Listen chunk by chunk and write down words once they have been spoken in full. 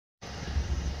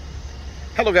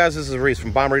Hello guys, this is Reese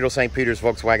from Bommarito St. Peter's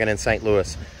Volkswagen in St.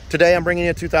 Louis. Today I'm bringing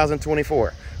you a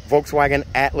 2024 Volkswagen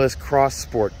Atlas Cross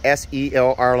Sport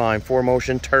SEL R-Line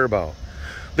 4Motion Turbo.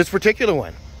 This particular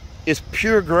one is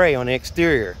pure gray on the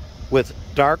exterior with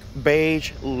dark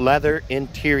beige leather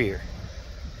interior.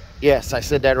 Yes, I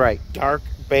said that right. Dark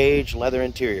beige leather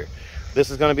interior. This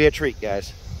is going to be a treat,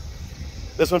 guys.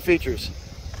 This one features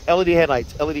LED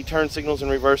headlights, LED turn signals,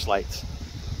 and reverse lights.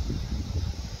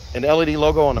 An LED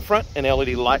logo on the front, an LED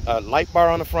light bar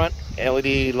on the front,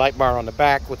 LED light bar on the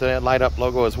back with a light up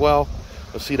logo as well.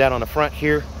 You'll see that on the front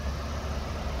here.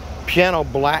 Piano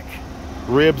black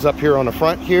ribs up here on the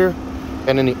front here,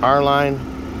 and then the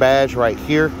R-Line badge right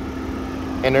here.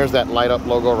 And there's that light up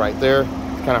logo right there.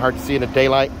 It's kind of hard to see in the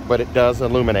daylight, but it does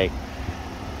illuminate.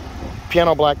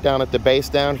 Piano black down at the base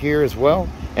down here as well,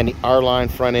 and the R-Line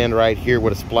front end right here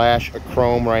with a splash of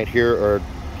chrome right here, or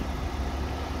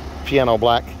piano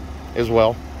black as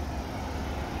well.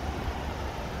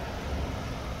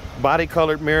 Body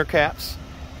colored mirror caps.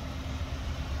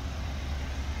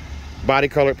 Body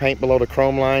colored paint below the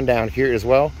chrome line down here as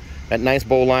well. That nice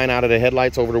bow line out of the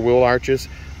headlights over the wheel arches,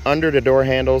 under the door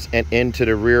handles, and into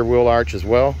the rear wheel arch as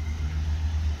well.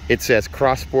 It says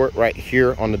Cross Sport right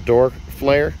here on the door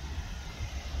flare.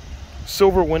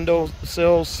 Silver window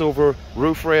sills, silver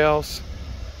roof rails.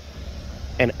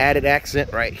 An added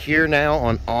accent right here now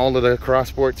on all of the Cross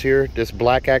Sports here. This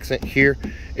black accent here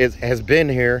has been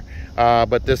here,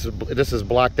 but this is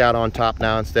blocked out on top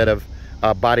now instead of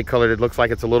body colored. It looks like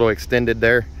it's a little extended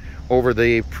there over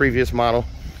the previous model.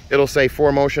 It'll say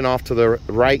 4Motion off to the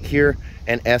right here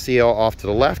and SEL off to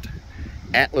the left.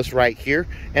 Atlas right here,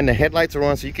 and the headlights are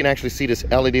on, so you can actually see this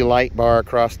LED light bar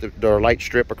across the light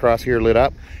strip across here lit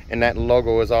up, and that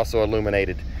logo is also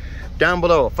illuminated. Down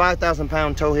below, a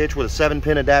 5,000-pound tow hitch with a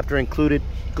 7-pin adapter included,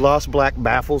 gloss black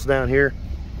baffles down here,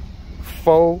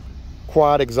 faux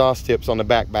quad exhaust tips on the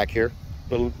back here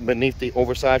beneath the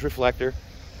oversized reflector.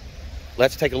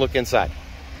 Let's take a look inside.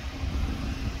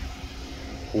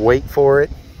 Wait for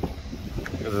it.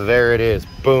 There it is.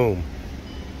 Boom.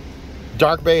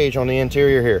 Dark beige on the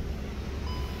interior here.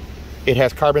 It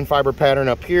has carbon fiber pattern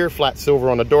up here, flat silver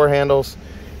on the door handles,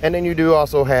 and then you do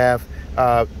also have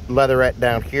leatherette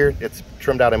down here. It's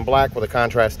trimmed out in black with a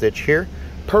contrast stitch here.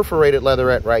 Perforated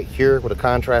leatherette right here with a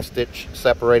contrast stitch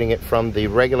separating it from the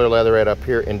regular leatherette up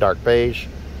here in dark beige.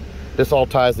 This all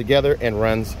ties together and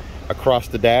runs across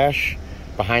the dash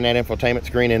behind that infotainment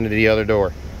screen into the other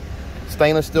door.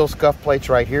 Stainless steel scuff plates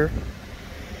right here.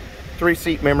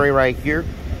 3-seat memory right here.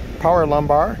 Power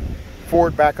lumbar,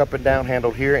 forward back up and down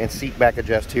handle here, and seat back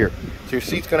adjust here. So your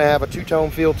seat's going to have a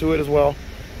two-tone feel to it as well.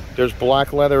 There's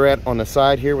black leatherette on the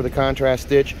side here with a contrast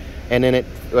stitch, and then it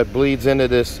bleeds into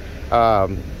this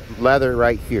leather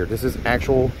right here.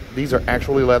 These are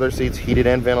actually leather seats, heated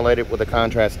and ventilated with a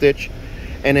contrast stitch,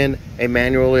 and then a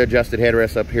manually adjusted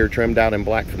headrest up here trimmed out in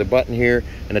black for the button here,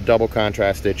 and a double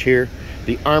contrast stitch here.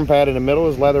 The arm pad in the middle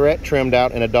is leatherette trimmed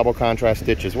out in a double contrast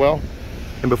stitch as well.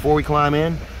 And before we climb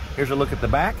in, here's a look at the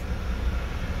back.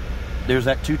 There's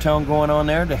that two-tone going on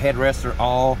there. The headrests are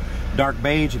all dark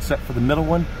beige except for the middle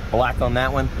one, black on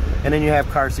that one. And then you have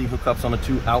car seat hookups on the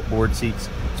 2 outboard seats.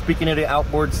 Speaking of the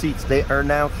outboard seats, they are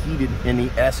now heated in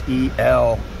the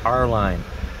SEL R-Line.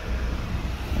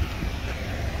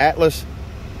 Atlas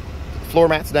floor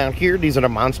mats down here. These are the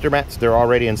monster mats. They're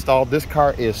already installed. This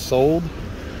car is sold.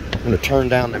 I'm going to turn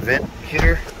down the vent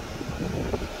here.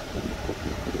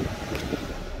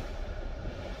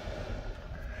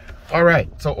 All right,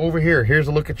 so over here, here's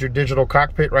a look at your digital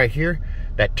cockpit right here.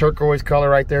 That turquoise color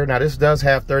right there. Now this does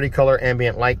have 30 color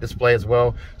ambient light display as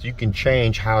well, so you can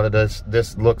change how this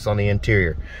looks on the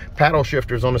interior. Paddle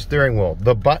shifters on the steering wheel.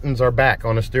 The buttons are back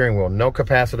on the steering wheel. No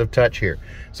capacitive touch here.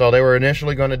 So they were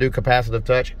initially going to do capacitive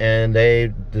touch, and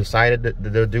they decided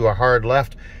to do a hard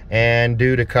left, and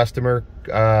due to customer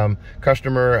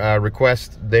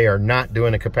request, they are not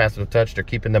doing a capacitive touch. They're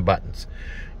keeping the buttons.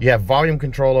 You have volume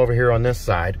control over here on this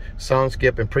side, song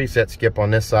skip and preset skip on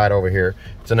this side over here.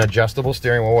 It's an adjustable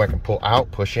steering wheel. I can pull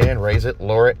out, push in, raise it,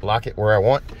 lower it, lock it where I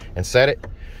want, and set it.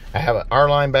 I have an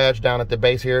R-Line badge down at the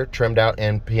base here, trimmed out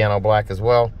in piano black as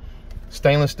well.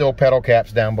 Stainless steel pedal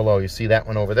caps down below. You see that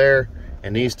one over there,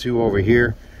 and these two over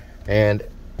here. And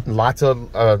lots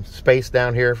of space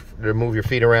down here to move your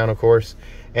feet around, of course.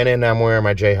 And then I'm wearing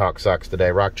my Jayhawk socks today,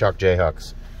 Rock Chalk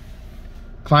Jayhawks.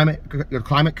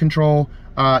 Climate control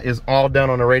is all done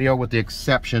on the radio with the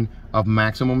exception of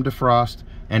maximum defrost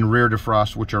and rear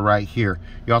defrost, which are right here.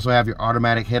 You also have your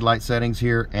automatic headlight settings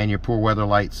here and your poor weather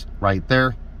lights right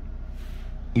there.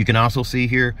 You can also see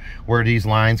here where these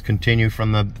lines continue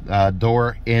from the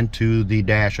door into the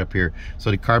dash up here. So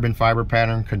the carbon fiber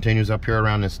pattern continues up here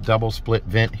around this double split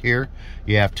vent here.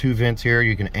 You have 2 vents here.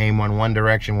 You can aim one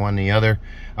direction, one the other.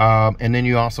 And then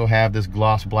you also have this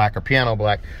gloss black or piano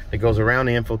black that goes around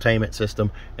the infotainment system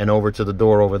and over to the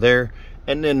door over there.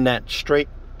 And then that straight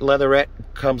leatherette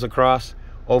comes across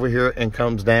over here and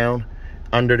comes down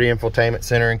under the infotainment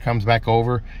center and comes back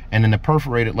over. And then the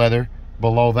perforated leather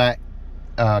below that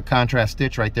contrast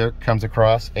stitch right there comes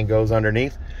across and goes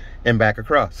underneath and back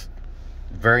across.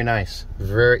 Very nice,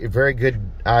 very good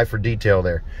eye for detail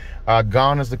there.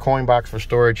 Gone is the coin box for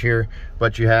storage here,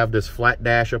 but you have this flat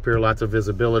dash up here, lots of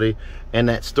visibility, and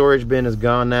that storage bin is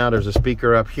gone now. There's a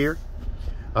speaker up here.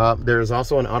 There's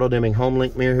also an auto dimming home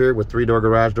link mirror here with 3-door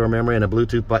garage door memory and a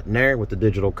Bluetooth button there with the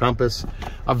digital compass.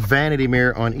 A vanity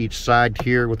mirror on each side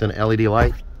here with an LED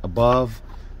light above.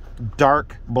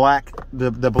 Dark black,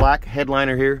 the black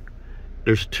headliner here.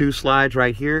 There's 2 slides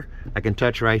right here. I can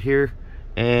touch right here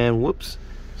and whoops,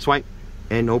 swipe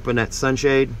and open that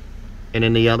sunshade. And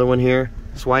then the other one here,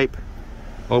 swipe,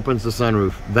 opens the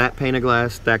sunroof. That pane of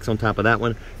glass stacks on top of that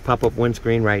one. Pop-up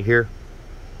windscreen right here.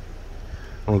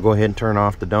 I'm gonna go ahead and turn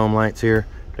off the dome lights here.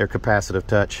 They're capacitive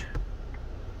touch.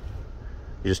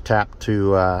 You just tap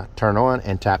to turn on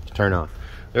and tap to turn off.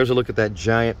 There's a look at that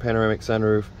giant panoramic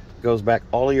sunroof. Goes back.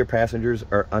 All of your passengers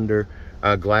are under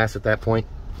glass at that point.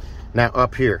 Now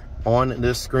up here on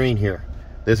this screen here,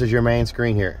 this is your main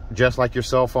screen here. Just like your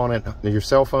cell phone, you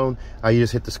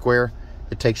just hit the square,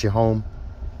 it takes you home.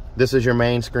 This is your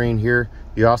main screen here.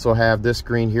 You also have this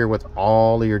screen here with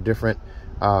all of your different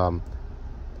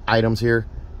items here,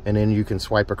 and then you can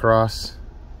swipe across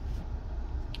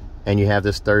and you have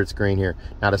this 3rd screen here.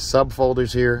 Now the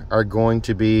subfolders here are going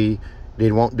to be,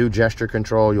 they won't do gesture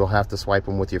control. You'll have to swipe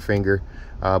them with your finger,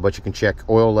 but you can check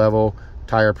oil level,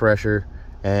 tire pressure,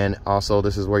 and also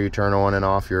this is where you turn on and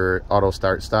off your auto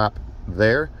start stop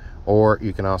there, or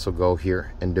you can also go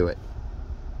here and do it.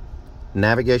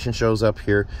 Navigation shows up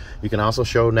here. You can also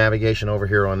show navigation over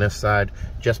here on this side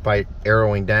just by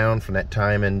arrowing down from that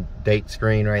time and date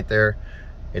screen right there.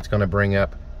 It's going to bring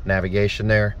up navigation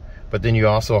there. But then you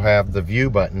also have the view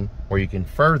button where you can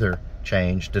further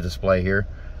change the display here.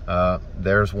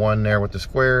 There's one there with the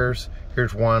squares.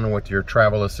 Here's one with your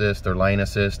travel assist or lane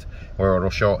assist, where it'll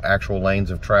show actual lanes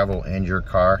of travel and your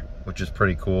car, which is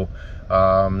pretty cool.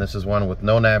 This is one with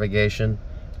no navigation.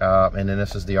 And then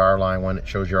this is the R-Line one that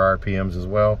shows your RPMs as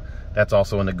well. That's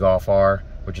also in the Golf R,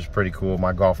 which is pretty cool.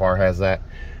 My Golf R has that.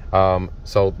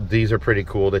 So these are pretty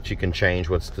cool that you can change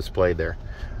what's displayed there.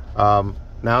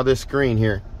 Now this screen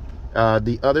here,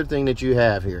 the other thing that you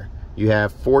have here, you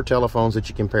have 4 telephones that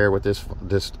you can pair with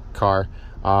this car.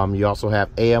 You also have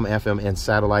AM, FM, and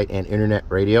satellite and internet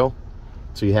radio.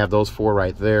 So you have those 4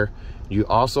 right there. You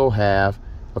also have,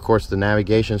 of course, the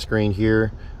navigation screen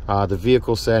here, the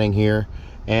vehicle setting here.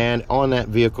 And on that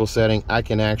vehicle setting, I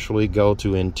can actually go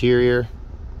to interior,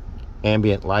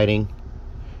 ambient lighting,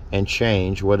 and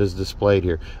change what is displayed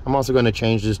here. I'm also going to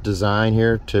change this design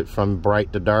here from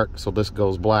bright to dark, so this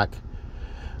goes black.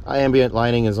 Ambient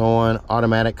lighting is on,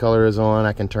 automatic color is on.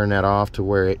 I can turn that off to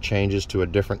where it changes to a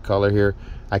different color here.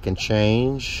 I can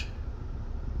change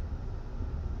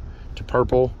to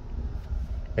purple.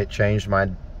 It changed my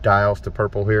dials to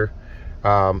purple here.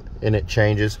 And it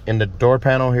changes in the door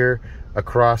panel here,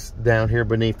 across down here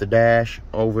beneath the dash,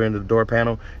 over into the door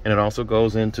panel, and it also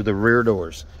goes into the rear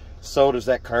doors. So does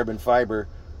that carbon fiber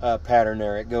pattern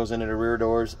there. It goes into the rear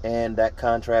doors, and that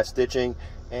contrast stitching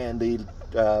and the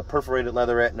perforated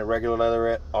leatherette and the regular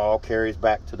leatherette all carries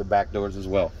back to the back doors as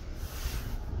well.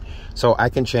 So I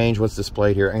can change what's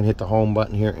displayed here and hit the home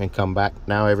button here and come back.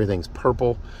 Now everything's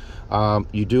purple.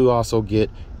 You do also get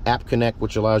App Connect,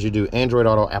 which allows you to do Android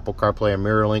Auto, Apple CarPlay, and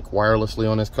MirrorLink wirelessly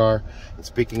on this car. And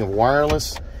speaking of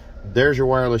wireless, there's your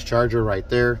wireless charger right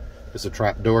there. It's a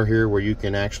trap door here where you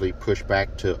can actually push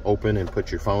back to open and put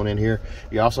your phone in here.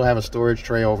 You also have a storage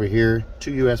tray over here,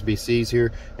 2 USB-Cs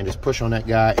here, and just push on that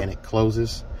guy and it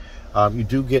closes. You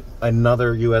do get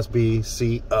another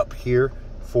USB-C up here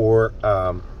for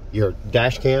your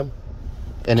dash cam,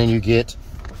 and then you get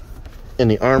in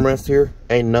the armrest here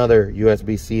another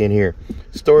USB-C in here.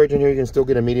 Storage in here, you can still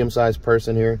get a medium-sized purse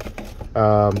in here,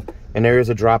 and there is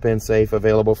a drop-in safe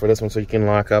available for this one, so you can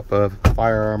lock up a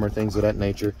firearm or things of that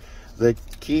nature. The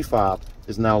key fob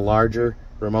is now larger.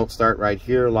 Remote start right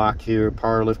here, lock here,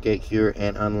 power liftgate here,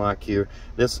 and unlock here.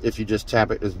 This, if you just tap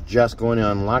it, is just going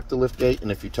to unlock the liftgate,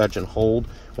 and if you touch and hold,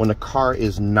 when the car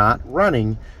is not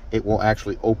running, it will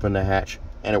actually open the hatch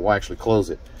and it will actually close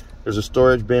it. There's a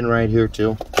storage bin right here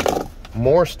too.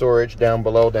 more storage down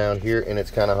below down here, and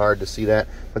it's kind of hard to see that,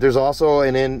 but there's also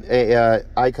an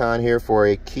icon here for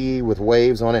a key with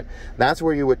waves on it. That's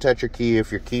where you would touch your key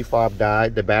if your key fob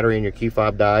died, the battery in your key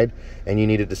fob died, and you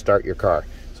needed to start your car.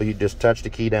 So you just touch the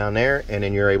key down there, and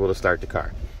then you're able to start the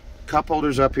car. Cup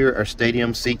holders up here are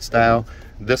stadium seat style.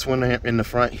 This one in the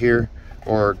front here,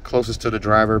 or closest to the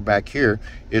driver back here,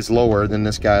 is lower than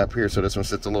this guy up here. So this one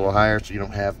sits a little higher, so you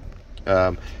don't have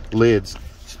lids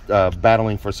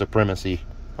battling for supremacy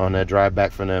on the drive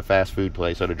back from the fast food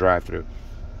place or the drive-through.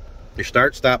 Your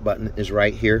start stop button is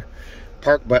right here,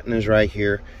 park button is right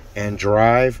here, and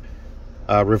drive,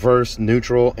 reverse,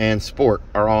 neutral, and sport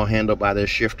are all handled by this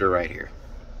shifter right here.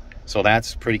 So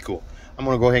that's pretty cool. I'm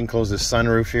gonna go ahead and close this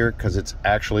sunroof here because it's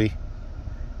actually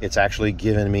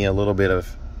giving me a little bit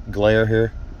of glare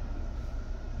here.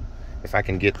 If I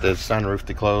can get the sunroof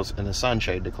to close and the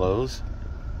sunshade to close.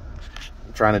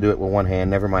 I'm trying to do it with one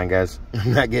hand. Never mind, guys.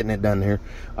 I'm not getting it done here.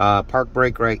 Park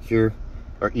brake right here,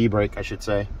 or e-brake I should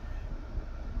say.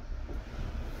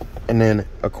 And then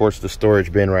of course the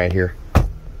storage bin right here.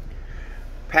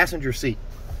 Passenger seat.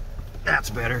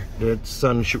 That's better. The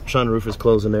sunroof is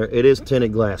closing there. It is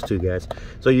tinted glass too, guys.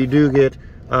 So you do get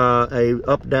a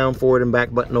up, down, forward, and back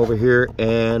button over here,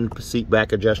 and seat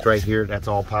back adjust right here. That's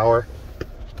all power.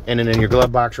 And then in your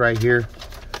glove box right here,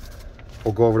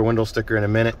 we'll go over the window sticker in a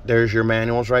minute. There's your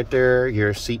manuals right there,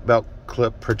 your seat belt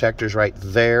clip protectors right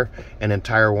there, and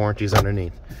entire warranties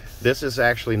underneath. This is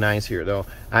actually nice here though.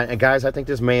 Guys, I think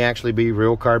this may actually be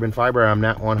real carbon fiber. I'm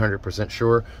not 100%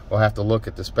 sure. We'll have to look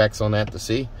at the specs on that to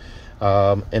see.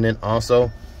 And then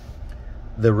also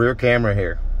the rear camera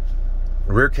here.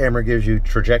 Rear camera gives you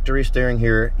trajectory steering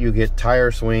here. You get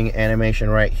tire swing animation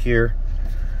right here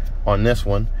on this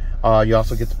one. You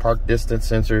also get the park distance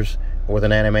sensors with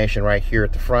an animation right here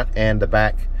at the front and the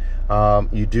back.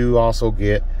 You do also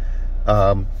get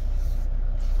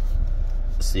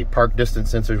see park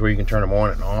distance sensors where you can turn them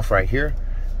on and off right here.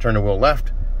 Turn the wheel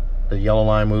left, the yellow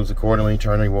line moves accordingly.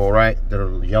 Turn the wheel right,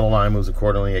 the yellow line moves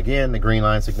accordingly again. The green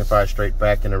line signifies straight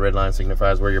back, and the red line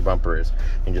signifies where your bumper is.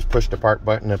 And just push the park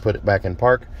button and put it back in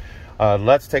park.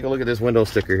 Let's take a look at this window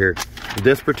sticker here.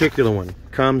 This particular one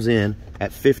comes in at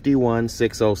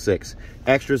 $51,606.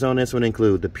 Extras on this one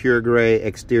include the pure gray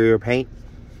exterior paint,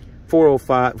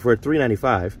 $405 for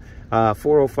 $395,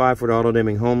 $405 for the auto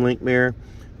dimming home link mirror,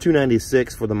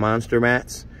 $296 for the monster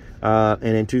mats, and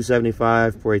then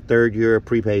 $275 for a 3rd year of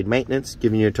prepaid maintenance,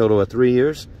 giving you a total of 3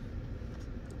 years.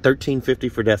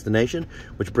 $1350 for destination,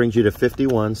 which brings you to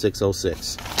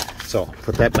 $51,606. So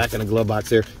put that back in the glove box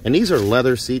there. And these are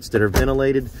leather seats that are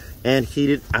ventilated and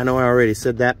heated. I know I already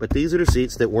said that, but these are the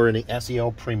seats that were in the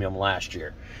SEL Premium last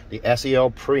year. The SEL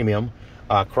Premium,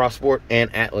 Cross Sport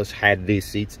and Atlas had these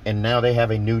seats, and now they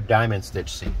have a new diamond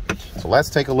stitch seat. So let's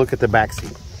take a look at the back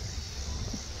seat.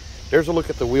 There's a look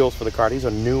at the wheels for the car. These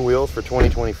are new wheels for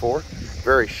 2024.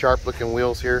 Very sharp looking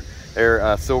wheels here.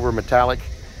 They're silver metallic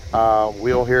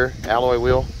wheel here, alloy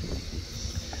wheel.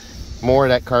 More of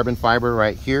that carbon fiber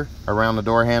right here around the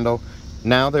door handle.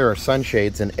 Now there are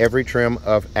sunshades in every trim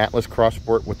of Atlas Cross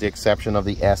Sport with the exception of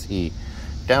the SE.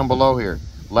 Down below here,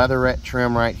 leatherette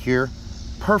trim right here.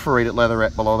 Perforated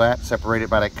leatherette below that, separated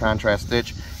by that contrast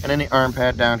stitch. And then the arm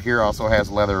pad down here also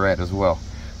has leatherette as well.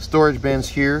 Storage bins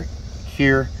here,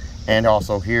 here, and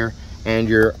also here. And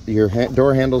your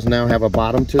door handles now have a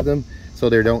bottom to them, so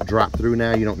they don't drop through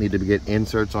now. You don't need to get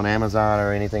inserts on Amazon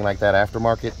or anything like that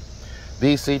aftermarket.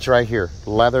 These seats right here,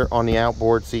 leather on the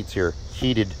outboard seats here,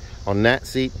 heated on that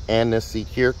seat and this seat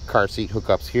here, car seat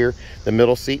hookups here. The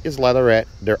middle seat is leatherette.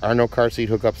 There are no car seat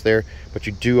hookups there, but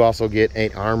you do also get an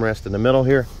armrest in the middle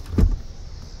here.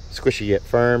 Squishy yet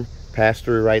firm, pass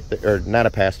through right there, or not a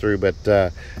pass through,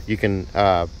 but you can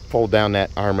fold down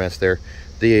that armrest there.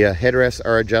 The headrests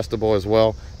are adjustable as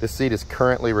well. This seat is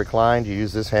currently reclined. You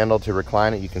use this handle to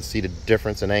recline it. You can see the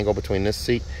difference in angle between this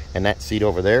seat and that seat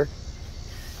over there.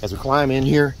 As we climb in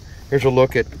here, here's a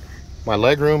look at my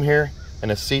leg room here, and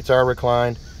the seats are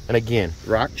reclined. And again,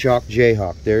 Rock Chalk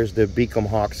Jayhawk. There's the Beacom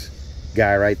Hawks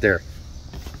guy right there.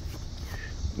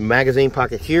 Magazine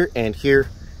pocket here and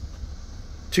here.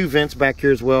 2 vents back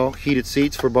here as well. Heated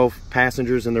seats for both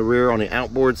passengers in the rear on the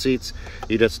outboard seats.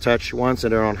 You just touch once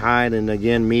and they're on high, and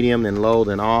again medium, then low,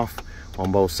 then off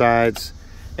on both sides.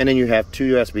 And then you have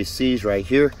 2 USB-Cs right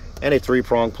here and a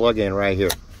 3-prong plug-in right here.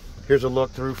 Here's a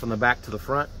look through from the back to the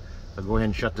front. I'll go ahead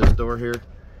and shut this door here.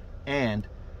 And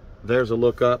there's a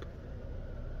look up.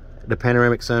 The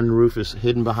panoramic sunroof is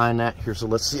hidden behind that here. So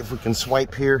let's see if we can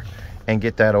swipe here and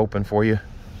get that open for you,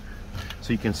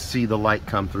 so you can see the light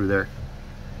come through there.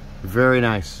 Very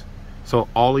nice. So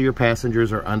all of your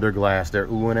passengers are under glass. They're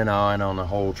oohing and ahhing on the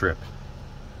whole trip.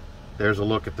 There's a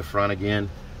look at the front again.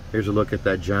 Here's a look at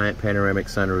that giant panoramic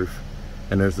sunroof.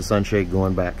 And there's the sunshade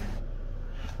going back.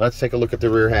 Let's take a look at the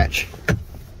rear hatch.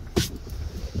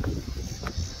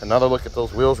 Another look at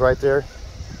those wheels right there.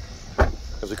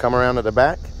 As we come around to the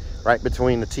back, right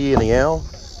between the T and the L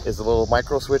is a little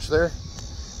micro switch there.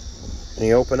 And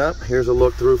you open up, here's a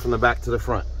look through from the back to the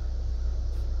front.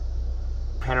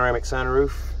 Panoramic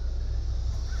sunroof,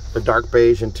 the dark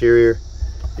beige interior,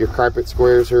 your carpet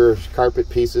squares here, carpet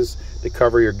pieces to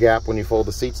cover your gap when you fold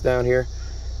the seats down here.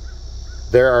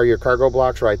 There are your cargo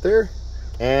blocks right there,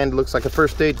 and looks like a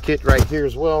first aid kit right here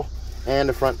as well. And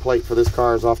the front plate for this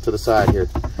car is off to the side here.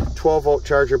 12-volt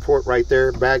charger port right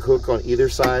there, bag hook on either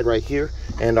side right here,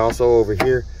 and also over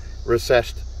here,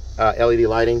 recessed LED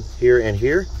lighting here and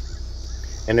here.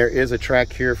 And there is a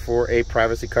track here for a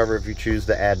privacy cover if you choose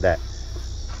to add that.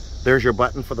 There's your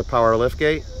button for the power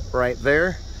liftgate right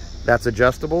there. That's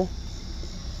adjustable.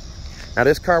 Now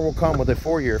this car will come with a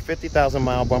 4-year,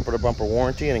 50,000-mile bumper-to-bumper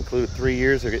warranty and include 3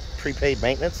 years of prepaid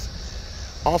maintenance.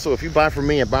 Also, if you buy from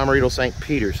me at Bommarito St.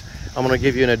 Peter's, I'm going to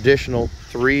give you an additional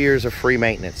 3 years of free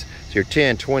maintenance. So your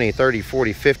 10, 20, 30,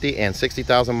 40, 50, and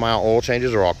 60,000-mile oil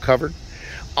changes are all covered.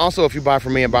 Also, if you buy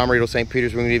from me at Bommarito St.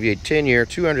 Peter's, we're going to give you a 10-year,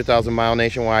 200,000-mile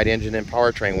nationwide engine and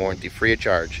powertrain warranty free of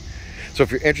charge. So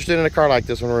if you're interested in a car like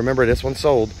this one, remember this one's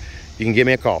sold. You can give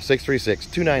me a call,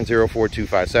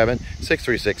 636-290-4257,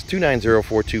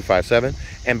 636-290-4257.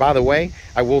 And by the way,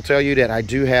 I will tell you that I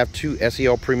do have 2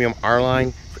 SEL Premium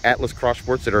R-Line Atlas Cross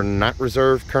Sports that are not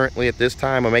reserved currently at this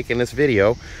time of making this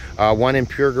video. One in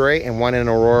pure gray and one in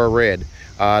Aurora red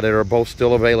that are both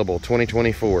still available,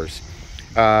 2024s.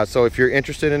 So if you're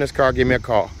interested in this car, give me a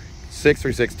call,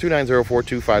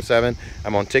 636-290-4257.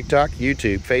 I'm on TikTok,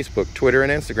 YouTube, Facebook, Twitter,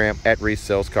 and Instagram at Reese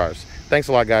Sells Cars. Thanks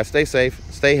a lot, guys. Stay safe,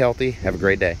 stay healthy, have a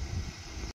great day.